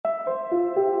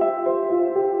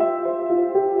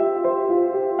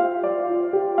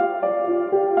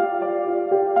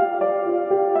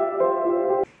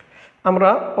আমরা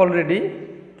already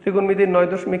ত্রিকোণমিতির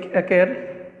 9.1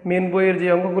 main বইয়ের যে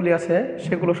অঙ্কগুলি আছে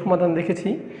সেগুলো সমাধান দেখেছি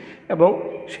এবং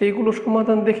সেইগুলো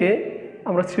সমাধান দেখে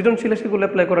আমরা সৃজনশীলে সেগুলো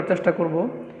অ্যাপ্লাই করার চেষ্টা করব।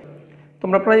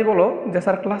 তোমরা প্রায় বলো যে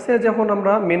স্যার ক্লাসে যখন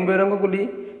আমরা মেন বইয়ের অঙ্কগুলি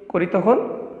করি তখন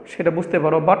সেটা বুঝতে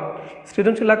পারো, বাট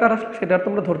সৃজনশীল আকার আসলে সেটা আর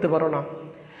তোমরা ধরতে পারো না।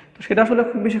 তো সেটা আসলে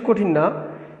খুব বেশি কঠিন না।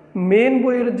 মেন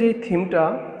বইয়ের যে থিমটা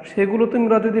সেগুলো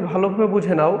তোমরা যদি ভালোভাবে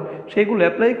বুঝে নাও, সেইগুলো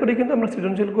অ্যাপ্লাই করে কিন্তু আমরা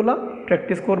সৃজনশীলগুলো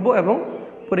প্র্যাকটিস করব এবং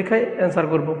পরীক্ষায় অ্যান্সার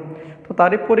করব। তো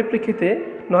তারই পরিপ্রেক্ষিতে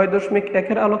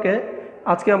 9.1 আলোকে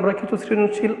আজকে আমরা কিছু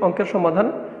সৃজনশীল অঙ্কের সমাধান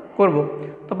করব।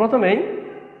 তো প্রথমেই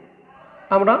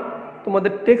আমরা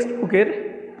তোমাদের টেক্সট বুকের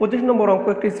 25 নম্বর অঙ্ক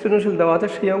একটি সৃজনশীল দেওয়া আছে,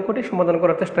 সেই অঙ্কটি সমাধান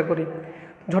করার চেষ্টা করি।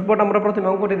 ঝটপট আমরা প্রথমে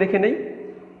অঙ্কটি দেখে নেই।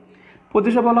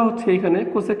 25 বলা হচ্ছে এখানে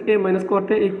cosec a minus caught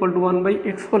a equal to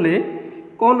 1/x হলে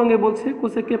ক নঙে বলছে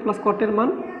কোসেক a প্লাস কট এর মান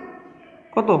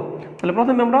কত। তাহলে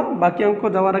প্রথমে আমরা বাকি অঙ্ক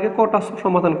যাওয়ার আগে কটা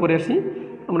সমাধান করে আসি।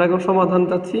 আমরা এখন সমাধান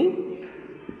যাচ্ছি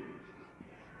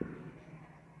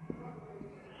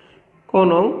ক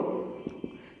নং।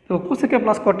 তো cosec a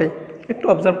plus cot a একটু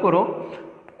অবজার্ভ করো,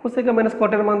 কোসেক a মাইনাস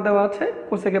কট এর মান দেওয়া আছে,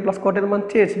 কোসেক a প্লাস কট এর মান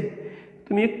চেয়েছে।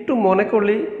 তুমি একটু মনে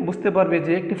করলেই বুঝতে পারবে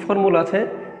যে একটি ফর্মুলা আছে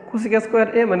cosec square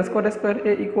a minus cot square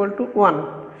a equal to 1।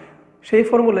 সেই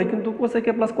ফর্মুলায় কিন্তু কোসেক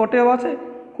a প্লাস কট এও আছে,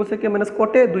 cosec a minus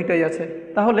caught a দুইটাই আছে।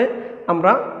 তাহলে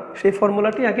আমরা সেই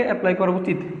ফর্মুলাটি আগে অ্যাপ্লাই করা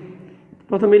উচিত।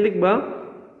 প্রথমে লিখবা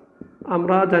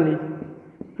আমরা জানি,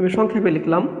 আমি সংক্ষেপে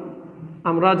লিখলাম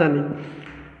আমরা জানি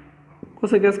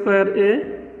cosec square a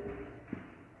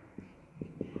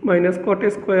minus cot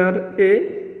square a।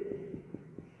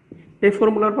 এই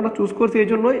ফর্মুলার আমরা চুজ করছি এই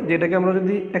জন্যই যেটাকে আমরা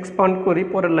যদি এক্সপান্ড করি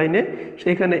পরের লাইনে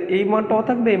সেইখানে এই মানটাও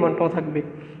থাকবে এই মানটাও থাকবে।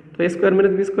 তো a স্কোয়ার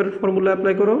মাইনাস বি স্কোয়ারের ফর্মুলা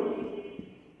অ্যাপ্লাই করো,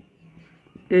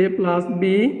 a plus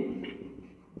B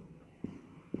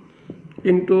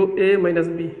into a minus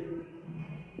B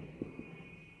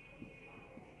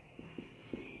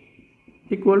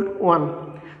equal to 1।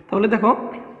 তাহলে দেখো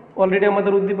অলরেডি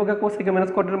আমাদের উদ্দীপকে কোসেক a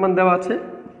মাইনাস কটের মান দেওয়া আছে,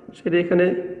 সেটা এখানে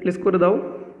প্লেস করে দাও।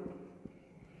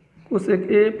 Cosec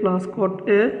a plus cot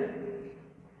a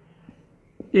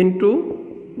into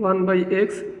 1/x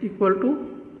equal to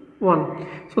 1।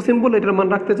 So simple, এটার মান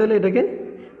রাখতে চাইলে এটাকে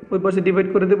ওই পাশে ডিভাইড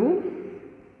করে দেব।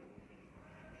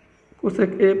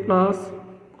 Cosec a plus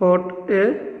cot a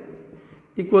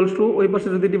equals to ওই পাশে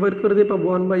যদি ডিভাইড করে দিই পাবো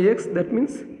 1/x, দ্যাট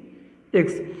মিনস x।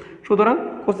 সুতরাং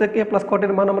কোসেক a প্লাস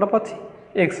কটের মান আমরা পাচ্ছি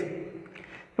x।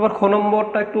 এবার খ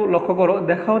নম্বরটা একটু লক্ষ্য করো,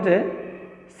 দেখাও যে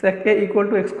sec a equal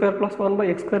to x square plus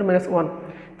 1/x square minus 1।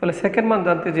 তাহলে সেকের মান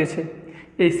জানতে চেয়েছে,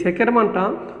 এই সেকের মানটা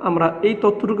আমরা এই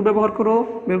তথ্যটুকু ব্যবহার করেও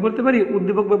বের করতে পারি,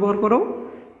 উদ্দীপক ব্যবহার করেও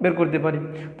বের করতে পারি।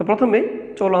 তো প্রথমে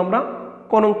চলো আমরা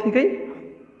ক নং থেকেই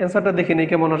অ্যান্সারটা দেখে নিই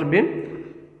কেমন আসবে।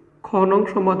 খ নং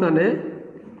সমাধানে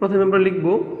প্রথমে আমরা লিখব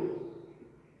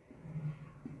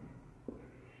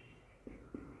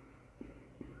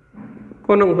ক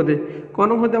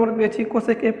নং হতে আমরা পেয়েছি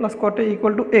cosec a plus cot a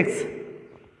equal to x।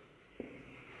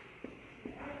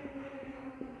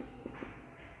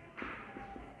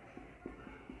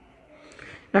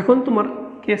 এখন তোমার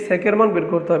কে সেকের মান বের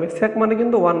করতে হবে। সেক মানে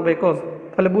কিন্তু 1/cos।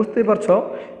 তাহলে বুঝতেই পারছো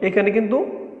এখানে কিন্তু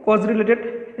কজ রিলেটেড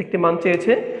একটি মান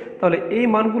চেয়েছে। তাহলে এই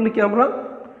মানগুলিকে আমরা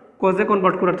কজে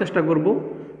কনভার্ট করার চেষ্টা করব।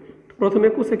 প্রথমে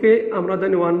কোসেকে আমরা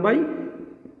জানি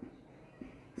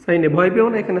 1/sin a, ভয় পেও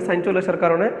না এখানে সাইন চলে আসার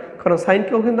কারণে, কারণ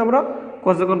সাইনকেও কিন্তু আমরা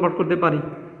কজে কনভার্ট করতে পারি।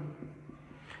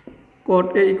 cot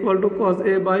a equal to cos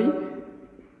a by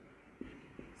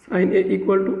sin a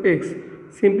equal to x।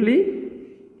 Simply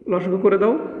লসাগু করে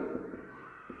দাও,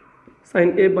 sin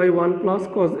a by 1 plus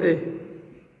cos a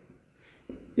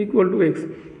equal to x।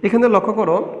 এখানে লক্ষ্য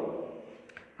করো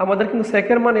আমাদের কিন্তু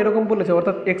সেকের মান এরকম বলেছে,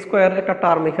 অর্থাৎ এক্স স্কোয়ার একটা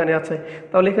টার্ম এখানে আছে।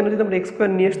 তাহলে এখানে যদি আমরা এক্স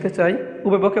স্কোয়ার নিয়ে আসতে চাই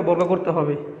উভয় পক্ষে বর্গ করতে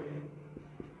হবে।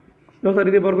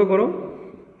 যথারীতি বর্গ করো,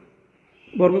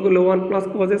 বর্গ করলে 1 প্লাস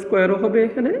cos a স্কোয়ারও হবে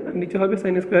এখানে, আর নিচে হবে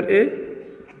sin square a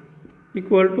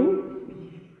equal to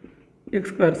x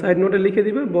square. Side নোটে লিখে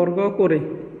দিবে বর্গ করে।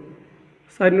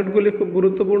 সাইড নোটগুলি খুব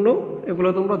গুরুত্বপূর্ণ, এগুলো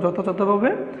তোমরা যথাযথভাবে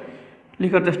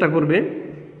লেখার চেষ্টা করবে।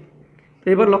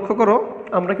 এবার লক্ষ্য করো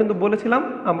আমরা কিন্তু বলেছিলাম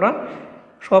আমরা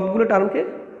সবগুলো টার্মকে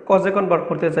কজে কনভার্ট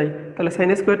করতে চাই। তাহলে সাইন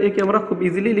স্কোয়ার এ কে আমরা খুব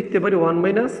ইজিলি লিখতে পারি 1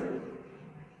 minus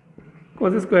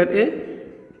cos square a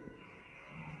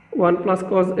 1 plus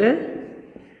cos a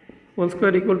whole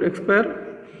square equal to x square.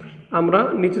 আমরা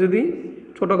নিচে যদি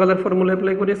ছোটো কাজের ফর্মুলা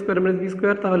অ্যাপ্লাই করি স্কোয়ার মাইনাস বি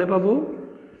স্কোয়ার, তাহলে পাবো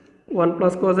 1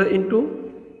 plus cos a into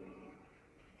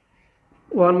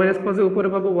 1 minus cos a উপরে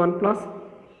পাবো 1 plus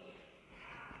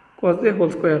cos a whole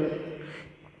square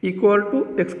equal to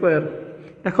x square.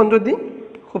 এখন যদি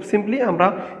খুব সিম্পলি আমরা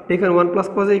এখানে 1 প্লাস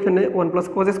cos a এখানে 1 প্লাস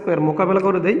cos a স্কোয়ার মোকাবেলা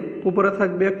করে দেই, উপরে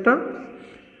থাকবে একটা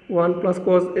 1 প্লাস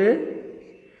কজ এ,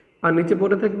 আর নিচে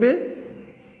পড়ে থাকবে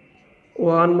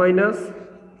 1 minus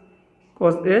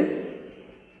cause A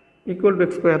equal to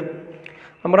x square.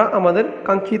 আমরা আমাদের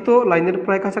কাঙ্ক্ষিত লাইনের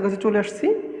প্রায় কাছাকাছি চলে আসছি।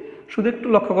 শুধু একটু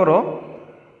লক্ষ্য করো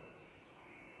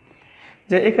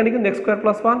যে এখানে কিন্তু এক্স স্কোয়ার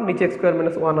প্লাস 1, নিচে এক্স স্কোয়ার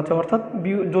মাইনাস 1 আছে, অর্থাৎ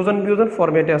যোজন বিয়োজন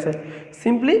ফরম্যাটে আছে।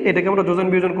 সিম্পলি এটাকে আমরা যোজন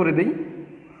বিয়োজন করে দিই।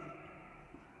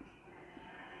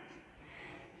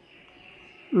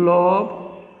 লব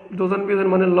যোজন বিয়োজন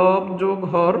মানে লব যোগ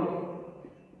হর,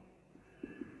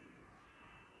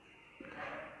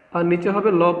 আর নিচে হবে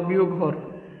লব বিয়োগ হর,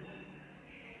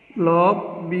 লব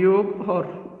বিয়োগ হর।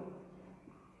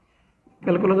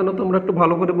 ক্যালকুলেশন তোমরা একটু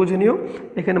ভালো করে বুঝে নিও।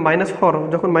 এখানে মাইনাস হর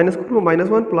যখন মাইনাস করবো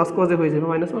 -1 প্লাস কজে হয়ে যাবে,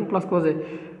 -1 প্লাস কজে।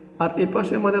 আর এ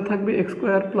পাশে আমাদের থাকবে x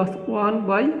square plus 1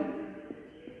 by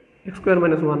x square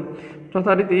minus 1।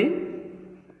 যথারীতি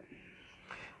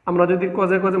আমরা যদি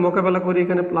কজে কজে মোকাবেলা করি,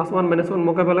 এখানে +1 -1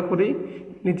 মোকাবেলা করি,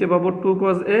 নিচে পাবো 2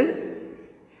 কজ এ,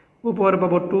 উপরে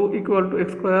পাবো 2 ইকুয়াল টু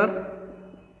এক্স স্কোয়ার,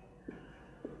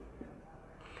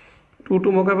 2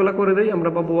 মোকাবেলা করে দেই, আমরা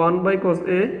পাবো 1 by cause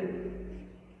A,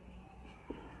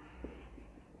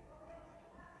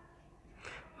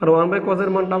 R 1 by কজের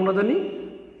মানটা আমরা জানি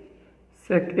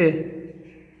sec a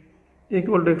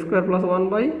equal to x square plus 1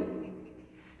 by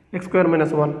x square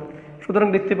minus 1। সুতরাং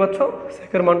দেখতে পাচ্ছ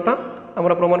সেকের মানটা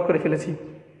আমরা প্রমাণ করে ফেলেছি।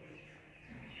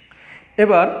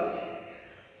 এবার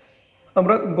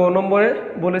আমরা গ নম্বরে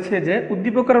বলেছে যে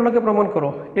উদ্দীপকের আলোকে প্রমাণ করো।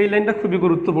 এই লাইনটা খুবই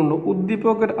গুরুত্বপূর্ণ।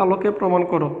 উদ্দীপকের আলোকে প্রমাণ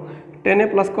করো tan a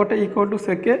plus cot a equal to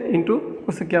sec a into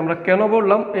cosec a। আমরা কেন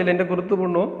বললাম এই লাইনটা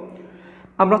গুরুত্বপূর্ণ?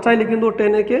 আমরা চাইলে কিন্তু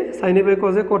tan a K sin a by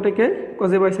cos a, cot a K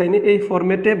cos a by sin a এই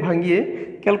ফরম্যাটে ভাঙিয়ে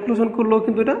ক্যালকুলেশন করলেও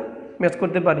কিন্তু এটা ম্যাচ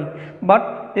করতে পারি, বাট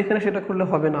এখানে সেটা করলে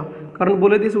হবে না, কারণ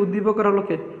বলে দিয়েছে উদ্দীপকের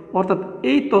আলোকে। অর্থাৎ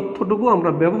এই তথ্যটুকু আমরা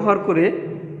ব্যবহার করে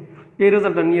এই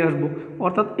রেজাল্টটা নিয়ে আসবো।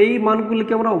 অর্থাৎ এই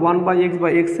মানগুলিকে আমরা 1 বাই এক্স বা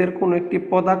এক্সের কোনো একটি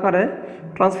পদ আকারে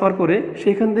ট্রান্সফার করে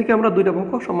সেখান থেকে আমরা দুইটা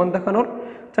পক্ষ সমান দেখানোর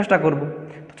চেষ্টা করব।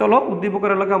 তো চলো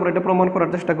উদ্দীপকের আলোকে আমরা এটা প্রমাণ করার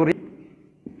চেষ্টা করি।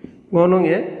 গ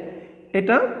নংয়ে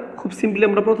এটা খুব সিম্পলি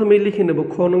আমরা প্রথমেই লিখে নেব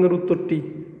খ নংয়ের উত্তরটি।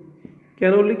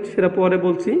 কেন লিখছি সেটা পরে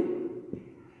বলছি।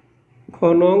 খ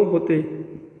নং হতে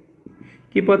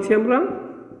কি পাচ্ছি আমরা?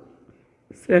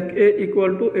 sec a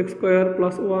equal to x square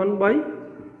plus 1 by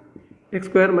x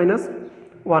square minus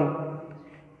 1।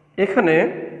 এখানে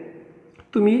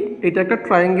তুমি এটা একটা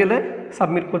ট্রায়াঙ্গেলে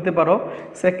সাবমিট করতে পারো।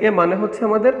 sec a মানে হচ্ছে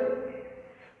আমাদের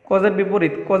কজের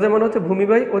বিপরীত, কজের মানে হচ্ছে ভূমি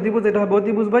বাই অধিভুজ, এটা হবে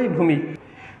অধিভুজ বাই ভূমি।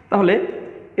 তাহলে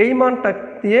এই মানটা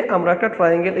দিয়ে আমরা একটা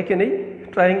ট্রায়াঙ্গেল এঁকে নেই,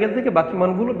 ট্রায়াঙ্গেল থেকে বাকি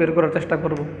মানগুলো বের করার চেষ্টা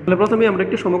করব। তাহলে প্রথমে আমরা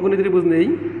একটি সমকোণী ত্রিভুজ নেই।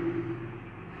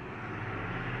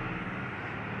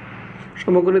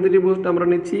 সমকোণী ত্রিভুজটা আমরা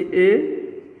নিচ্ছি এ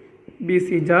বি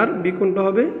সি, যার বি কোণটা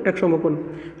হবে এক সমকোণ।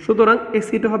 সুতরাং এই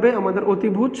সিটা হবে আমাদের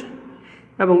অতিভুজ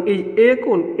এবং এই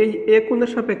এ কোণের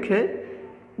সাপেক্ষে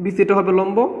বি সিটা হবে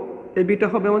লম্ব, এই বিটা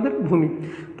হবে আমাদের ভূমি।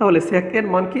 তাহলে sec এর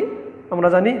মান কি আমরা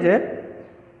জানি যে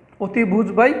অতিভুজ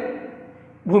বাই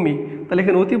ভূমি। তাহলে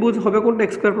এখানে অতিভুজ হবে কোনটা?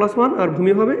 এক্স স্কোয়ার প্লাস 1 আর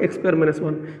ভূমি হবে এক্স স্কোয়ার মাইনাস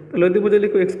 1। তাহলে অতিভুজে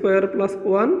লিখো এক্স স্কোয়ার প্লাস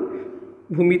 1,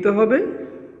 ভূমিতে হবে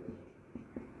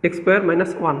এক্স স্কোয়ার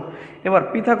মাইনাস 1। এবার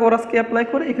পিথাগোরাসকে অ্যাপ্লাই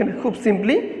করে এখানে খুব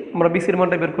সিম্পলি আমরা বিসির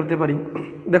মানটা বের করতে পারি।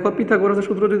 দেখো পিথাগোরাসের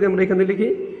সূত্র যদি আমরা এখানে লিখি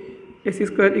AC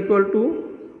square equal to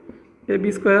A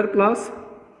B square plus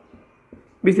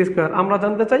BC square. আমরা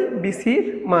জানতে চাই বিসির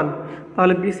মান,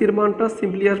 তাহলে বিসির মানটা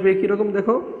সিম্পলি আসবে কীরকম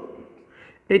দেখো,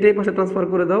 এইটাই পাশে ট্রান্সফার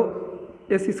করে দাও,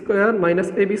 AC square minus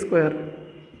A B square.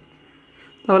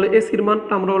 তাহলে এসির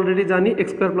মানটা আমরা অলরেডি জানি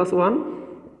এক্স স্কোয়ার প্লাস 1,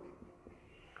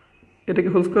 এটাকে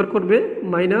হোল স্কোয়ার করবে,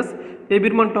 মাইনাস এ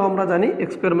বির মানটাও আমরা জানি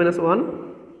x square minus 1,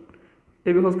 A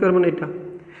B whole square মানে এটা।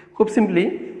 খুব সিম্পলি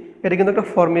এটা কিন্তু একটা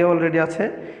ফর্মে অলরেডি আছে,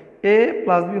 এ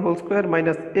plus B whole square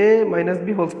minus এ মাইনাস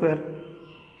বি হোল স্কোয়ার।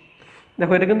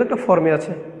 দেখো এটা কিন্তু একটা ফর্মে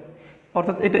আছে,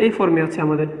 অর্থাৎ এটা এই ফর্মে আছে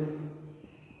আমাদের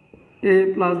এ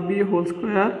plus B whole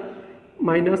square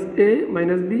minus এ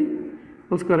মাইনাস বি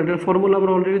হোল স্কোয়ার। এটার ফর্মুলা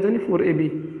আমরা অলরেডি জানি 4ab।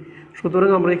 সুতরাং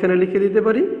আমরা এখানে লিখে দিতে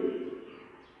পারি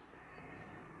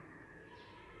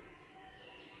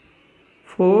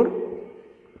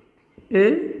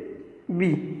 4ab।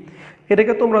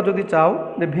 এটাকে তোমরা যদি চাও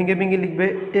যে ভেঙে ভেঙে লিখবে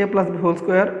এ plus B whole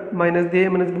square minus দিয়ে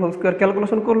minus B whole square,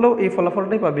 calculation করলেও এই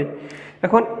ফলাফলটাই পাবে।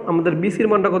 এখন আমাদের বিসির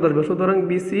মানটা কত আসবে? সুতরাং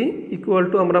বিসি ইকুয়াল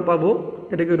টু আমরা পাবো,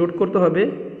 এটাকে রুট করতে হবে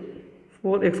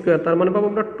 4x স্কোয়ার, তার মানে পাবো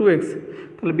আমরা 2x।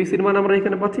 তাহলে বিসির মান আমরা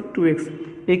এখানে পাচ্ছি 2x।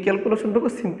 এই ক্যালকুলেশনটুকু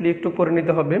সিম্পলি একটু করে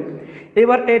নিতে হবে।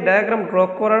 এবার এই ডায়াগ্রাম ড্র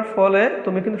করার ফলে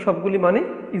তুমি কিন্তু সবগুলি মানই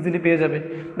ইজিলি পেয়ে যাবে।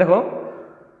 দেখো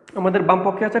আমাদের বাম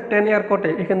পক্ষে আছে tan a R cot a,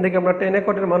 এখান থেকে আমরা tan a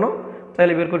cot এর মানও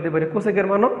চাইলে বের করতে পারি, cosec এর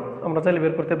মানও আমরা চাইলে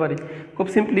বের করতে পারি। খুব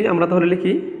সিম্পলি আমরা তাহলে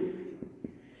লিখি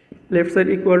left side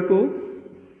equal to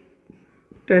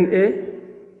tan a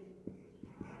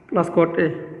plus cot a।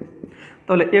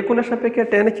 তাহলে এ কোণের সাপেক্ষে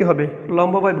tan a কী হবে?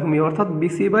 লম্ব বাই ভূমি, অর্থাৎ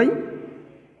BC বাই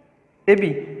AB।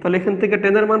 তাহলে এখান থেকে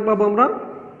tan এর মান পাবো আমরা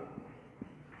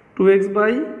 2x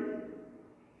by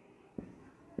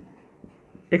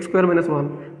x square minus 1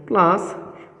 plus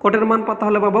কটের মান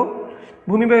তাহলে পাবো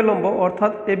ভূমি বাই লম্ব,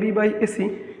 অর্থাৎ AB by AC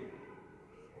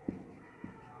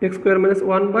x square minus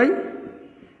 1 by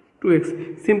 2x।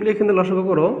 Simply এখানে লসাগু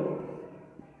করো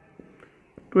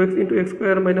 2x into x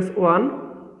square minus 1,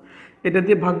 এটা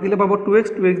দিয়ে ভাগ দিলে পাবো 2x,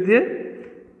 2x দিয়ে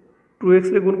 2x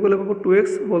এর গুণ করলে পাবো 2x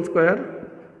whole square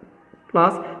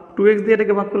plus 2x দিয়ে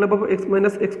এটাকে ভাগ করলে পাবো x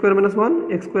minus x square minus 1,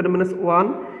 x square minus 1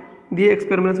 দিয়ে x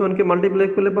স্কোয়ার মাইনাস 1কে মাল্টিপ্লাই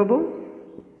করলে পাবো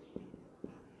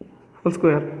হোল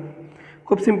স্কোয়ার।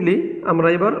 খুব সিম্পলি আমরা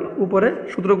এবার উপরে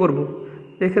সূত্র করব।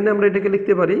 এখানে আমরা এটাকে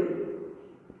লিখতে পারি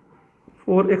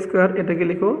 4x স্কোয়ার, এটাকে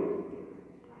লিখো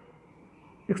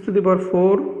x to the power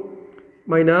 4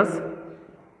 minus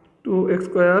 2x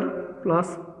square plus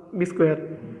b square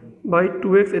by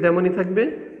 2x, এটা এমনই থাকবে।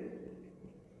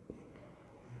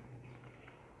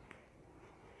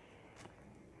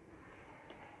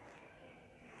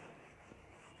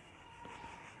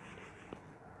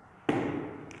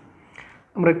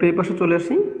 আমরা একটু এই পাশে চলে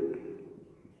আসি,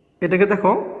 এটাকে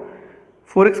দেখো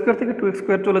 4x স্কোয়ার থেকে 2x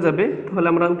স্কোয়ার চলে যাবে, তাহলে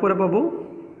আমরা উপরে পাবো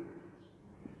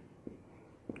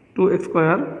 2x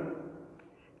স্কোয়ার,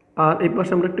 আর এই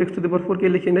পাশে আমরা একটু x টু দি পাওয়ার 4কে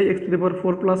লিখে নেই, x to the power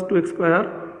 4 plus 2x square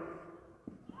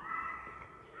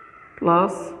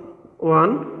plus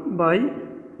 1 by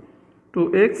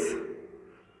 2x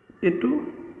into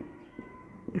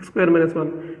x square minus 1।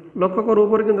 লক্ষ্য করো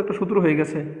উপরে কিন্তু একটা সূত্র হয়ে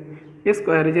গেছে a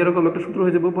স্কোয়ার, যেরকম একটা সূত্র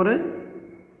হয়ে যাবে উপরে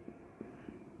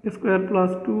a square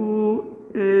plus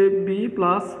 2ab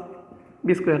plus b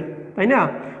square, তাই না?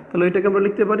 তাহলে এটাকে আমরা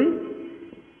লিখতে পারি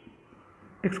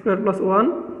x square plus 1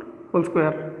 whole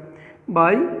square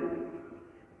by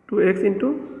 2x into,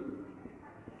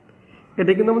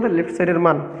 এটা কিন্তু আমাদের লেফট সাইডের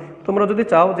মান। তোমরা যদি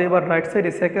চাও যে এবার রাইট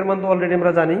সাইডে সেকের মান তো অলরেডি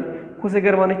আমরা জানি,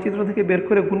 কোসেকের মান চিত্র থেকে বের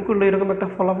করে গুণ করলে এরকম একটা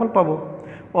ফলাফল পাবো,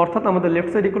 অর্থাৎ আমাদের left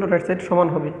side equal right side সমান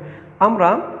হবে। আমরা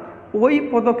ওই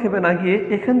পদক্ষেপে না গিয়ে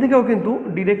এখান থেকেও কিন্তু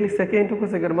ডিরেক্টলি সেকে ইন্টু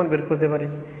কোসেকের মান বের করতে পারি।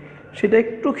 সেটা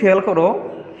একটু খেয়াল করো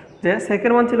যে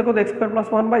সেকের মান ছিল কত? x square plus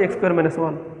 1 by x square minus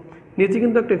 1, নিচে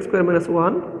কিন্তু একটা x স্কোয়ার মাইনাস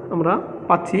 1 আমরা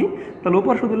পাচ্ছি, তাহলে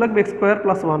উপর শুধু লাগবে x স্কোয়ার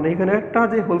প্লাস 1। এখানে একটা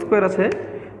যে হোল স্কোয়ার আছে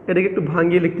এটাকে একটু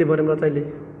ভাঙিয়ে লিখতে পারি আমরা চাইলে,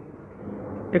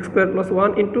 x square plus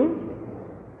 1 into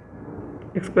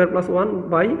x square plus 1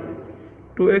 by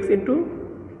 2x into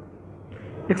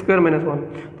x square minus 1।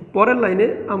 তো পরের লাইনে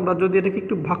আমরা যদি এটাকে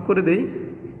একটু ভাগ করে দেই,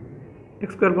 x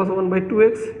square plus 1 by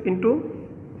 2x into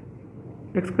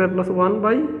x square plus 1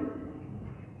 by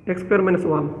x square minus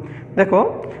 1। দেখো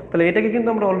তাহলে এটাকে কিন্তু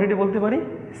আমরা অলরেডি বলতে পারি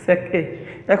sec a।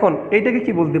 এখন এইটাকে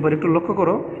কি বলতে পারি একটু লক্ষ্য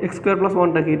করো, x স্কোয়ার প্লাস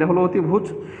 1টা কি? এটা হলো অতিভুজ,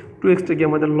 2x-টা কি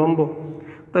আমাদের লম্ব।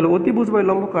 তাহলে অতিভুজ বাই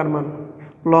লম্ব কার মান?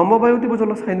 লম্ব বাই অতিভুজ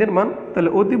হলো সাইনের মান, তাহলে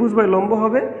অতিভুজ বাই লম্ব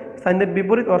হবে সাইনের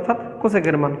বিপরীত অর্থাৎ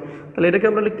কোসেকের মান। তাহলে এটাকে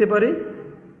আমরা লিখতে পারি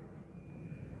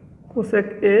cosec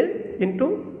a into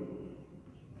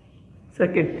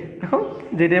sec a। দেখো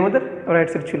যেটা আমাদের রাইট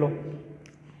সাইড ছিল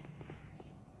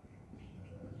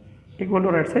equal to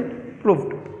right side proved.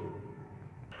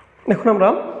 এখন আমরা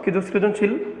কিছু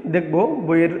সৃজনশীল দেখব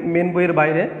বইয়ের মেন বইয়ের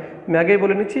বাইরে। আমি আগেই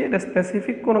বলে নিচ্ছি এটা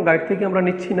স্পেসিফিক কোনো গাইড থেকে আমরা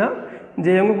নিচ্ছি না,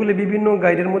 যে অঙ্কগুলি বিভিন্ন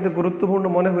গাইডের মধ্যে গুরুত্বপূর্ণ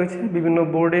মনে হয়েছে, বিভিন্ন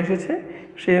বোর্ডে এসেছে,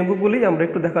 সেই অঙ্কগুলি আমরা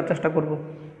একটু দেখার চেষ্টা করব।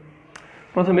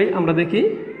 প্রথমেই আমরা দেখি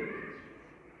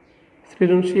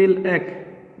সৃজনশীল 1।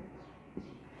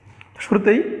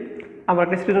 শুরুতেই আমরা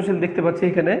একটা সৃজনশীল দেখতে পাচ্ছি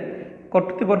এখানে cot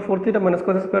to the power 4 theta minus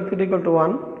cos square theta equal to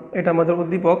 1, এটা আমাদের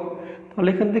উদ্দীপক। তাহলে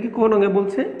এখান থেকে কোন অঙ্গে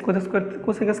বলছে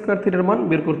কোসেক স্কয়ার থিটার মান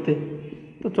বের করতে।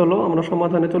 তো চলো আমরা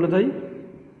সমাধানে চলে যাই।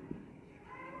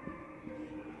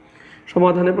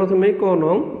 সমাধানে প্রথমেই ক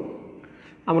নং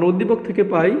আমরা উদ্দীপক থেকে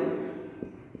পাই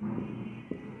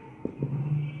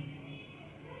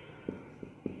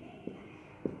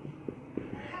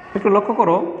একটু লক্ষ্য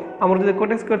করো, আমরা যদি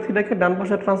cot স্কয়ার থিটাকে ডান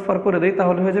পাশে ট্রান্সফার করে দেই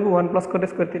তাহলে হয়ে যাবে 1 প্লাস cot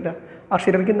স্কয়ার থিটা, আর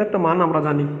সেটার কিন্তু একটা মান আমরা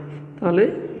জানি। তাহলে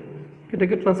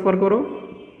এটাকে ট্রান্সফার করো,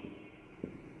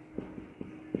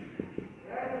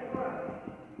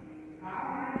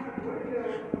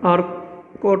 আর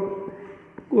cot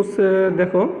কোসে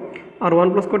দেখো, আর 1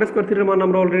 প্লাস cot স্কয়ার থিটার মান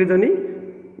আমরা অলরেডি জানি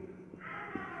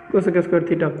কোসেক স্কয়ার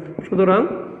থিটা। সুতরাং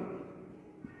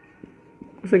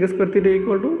cosec square theta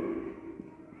equal to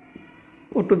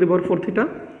cot to the power 4 theta,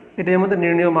 এটাই আমাদের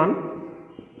নির্ণয় মান।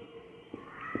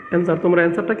 অ্যান্সার, তোমরা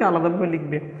অ্যান্সারটাকে আলাদাভাবে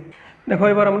লিখবে। দেখো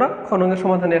এবার আমরা খনঙ্গের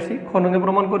সমাধানে আসি। খনঙ্গে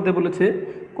প্রমাণ করতে বলেছে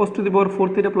cos to the power 4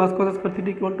 theta plus cos square theta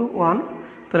equal to 1।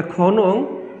 তাহলে খনং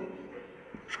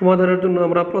সমাধানের জন্য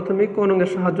আমরা প্রথমে ক নং এর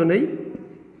সাহায্য নেই।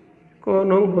 ক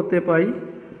নং হতে পাই,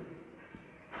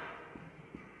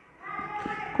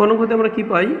 ক নং হতে আমরা কি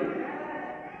পাই?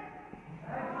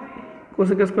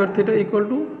 Cosec square theta equal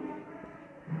to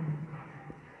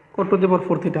cot to the power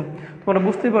 4 theta. তোমরা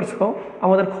বুঝতেই পারছো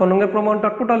আমাদের খ নং এর প্রমাণটা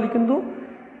টোটালি কিন্তু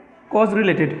কজ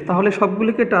রিলেটেড। তাহলে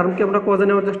সবগুলিকে টার্মকে আমরা কজে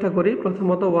নেওয়ার চেষ্টা করি।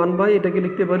 প্রথমত 1 বাই এটাকে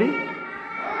লিখতে পারি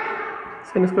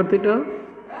sin স্কয়ার থিটা,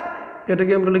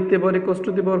 এটাকে আমরা লিখতে পারি cos to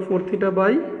the power 4 theta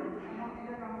by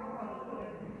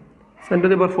sin to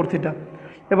the power 4 theta.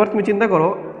 এবার তুমি চিন্তা করো,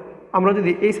 আমরা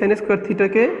যদি এই sin স্কয়ার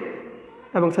থিটাকে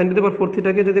এবং sin টু দি পাওয়ার 4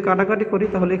 থিটাকে যদি কাটাকাটি করি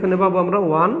তাহলে এখানে পাবো আমরা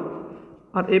 1,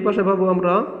 আর এই পাশে পাবো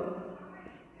আমরা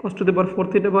cos to the power 4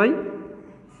 theta by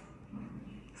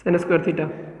sin square theta.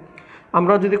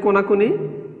 আমরা যদি কোনাকুনি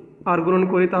আর গুণন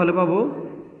করি তাহলে পাবো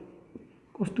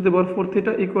cos to the power 4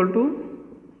 theta equal to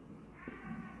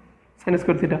sin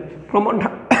square theta. প্রমাণটা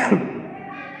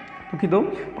দুঃখিত,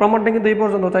 প্রমাণটা কিন্তু এই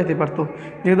পর্যন্ত চাইতে পারতো,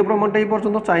 যেহেতু প্রমাণটা এই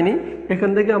পর্যন্ত চাইনি এখান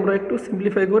থেকে আমরা একটু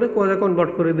সিম্পলিফাই করে কজে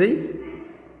কনভার্ট করে দেই।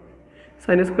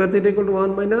 sin square theta equal to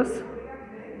 1 minus,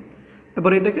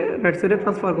 এবার এটাকে রাইট সাইডে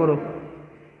ট্রান্সফার করো।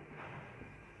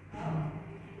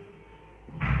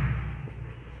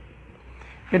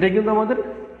 এটাই কিন্তু আমাদের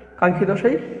কাঙ্ক্ষিত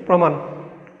সেই প্রমাণ।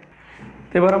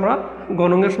 এবার আমরা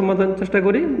গণঙ্গের সমাধান চেষ্টা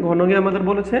করি। গণঙ্গে আমাদের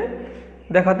বলেছে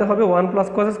দেখাতে হবে 1 plus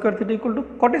cos square theta equal to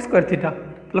cot square theta.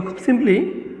 তাহলে খুব সিম্পলি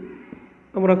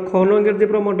আমরা খ নঙ্গের যে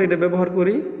প্রমাণটা এটা ব্যবহার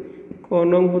করি। খ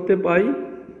নং হতে পাই,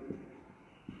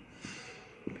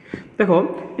 দেখো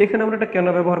এখানে আমরা এটা কেন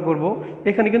ব্যবহার করব,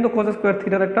 এখানে কিন্তু cos স্কয়ার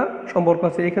থিটার একটা সম্পর্ক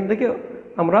আছে, এখান থেকে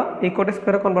আমরা এই cot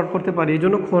স্কয়ারে কনভার্ট করতে পারি। এই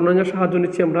জন্য খ নঙ্গের সাহায্য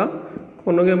নিচ্ছি আমরা। খ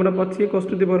নঙ্গে আমরা পাচ্ছি cos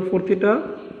to the power 4 theta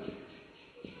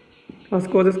plus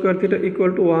cos square theta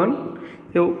equal to 1।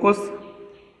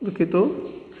 দুঃখিত,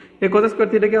 এই cos স্কয়ার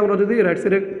থিটাকে আমরা যদি রাইট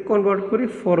সাইডে কনভার্ট করি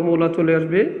ফর্মুলা চলে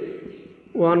আসবে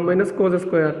 1 মাইনাস cos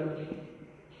স্কয়ার,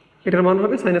 এটার মান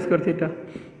হবে sin স্কয়ার থিটা।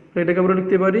 এটাকে আমরা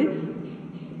লিখতে পারি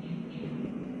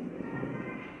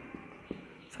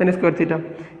sin স্কয়ার থিটা।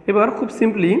 এবার খুব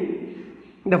সিম্পলি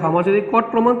দেখো, আমার যদি cot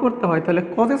প্রমাণ করতে হয় তাহলে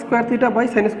cos square theta by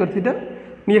sin square theta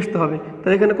নিয়ে আসতে হবে।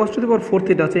 তাই এখানে cos to the power 4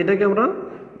 theta আছে, এটাকে আমরা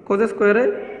cos স্কয়ারে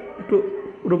একটু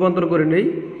রূপান্তর করে নেই।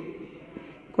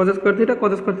 cos স্কয়ার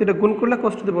থিটা গুণ করলে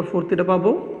cos to the power 4 theta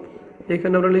পাবো।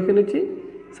 এখানে আমরা লিখে নিচ্ছি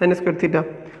sin স্কয়ার থিটা।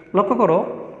 লক্ষ্য করো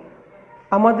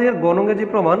আমাদের গণঙ্গে যে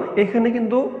প্রমাণ এখানে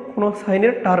কিন্তু কোনো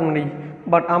সাইনের টার্ম নেই,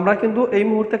 বাট আমরা কিন্তু এই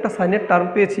মুহূর্তে একটা সাইনের টার্ম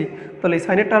পেয়েছি। তাহলে এই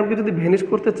সাইনের টার্মকে যদি ভ্যানিশ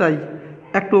করতে চাই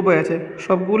একটা উপায় আছে,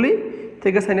 সবগুলি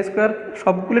থেকে sin স্কয়ার,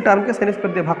 সবগুলি টার্মকে sin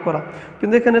স্কয়ার দিয়ে ভাগ করা,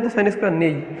 কিন্তু এখানে তো sin স্কয়ার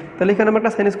নেই। তাহলে এখানে আমরা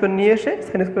একটা sin স্কয়ার নিয়ে এসে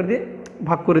sin স্কয়ার দিয়ে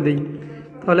ভাগ করে দেই।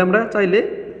 তাহলে আমরা চাইলে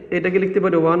এটাকে লিখতে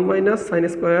পারি 1 minus sin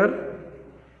square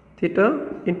theta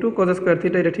into cos square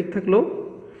theta, এটা ঠিক থাকলো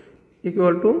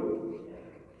equal to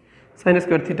sin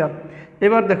square theta.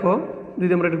 এবার দেখো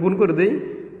যদি আমরা এটা গুণ করে দিই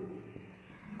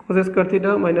cos square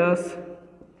theta minus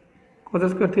cos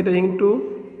square theta into,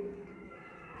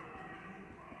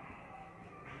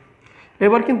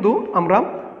 এবার কিন্তু আমরা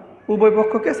উভয়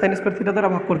পক্ষকে sin স্কয়ার থিটা দ্বারা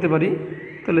ভাগ করতে পারি।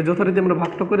 তাহলে যথারীতি আমরা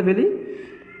ভাগটা করে ফেলি,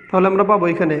 তাহলে আমরা পাবো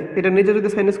এখানে এটা নিজে যদি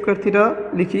sin স্কয়ার থিটা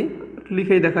লিখি,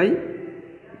 লিখেই দেখাই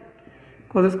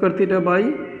cos square theta by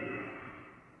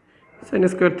sin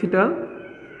square theta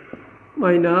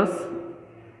minus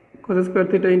cos square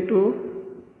theta into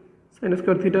sin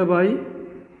square theta by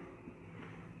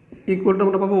equal to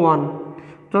আমরা পাবো 1।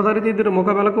 যথারীতি এদের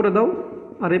মোকাবেলা করে দাও,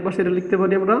 আর এই পাশে এটা লিখতে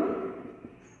পারি আমরা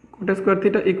cot square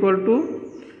theta equal to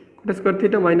cot square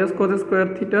theta minus cos square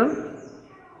theta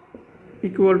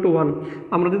equal to 1।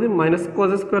 আমরা যদি মাইনাস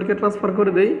cos স্কয়ারকে ট্রান্সফার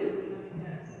করে দেই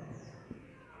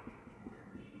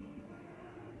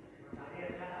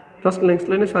জাস্ট নেক্সট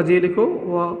লাইনে সাজিয়ে লিখো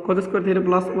cos square theta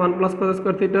plus 1 plus cos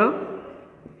square theta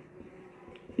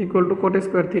equal to cot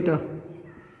square theta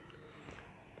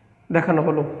দেখানো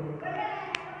হলো।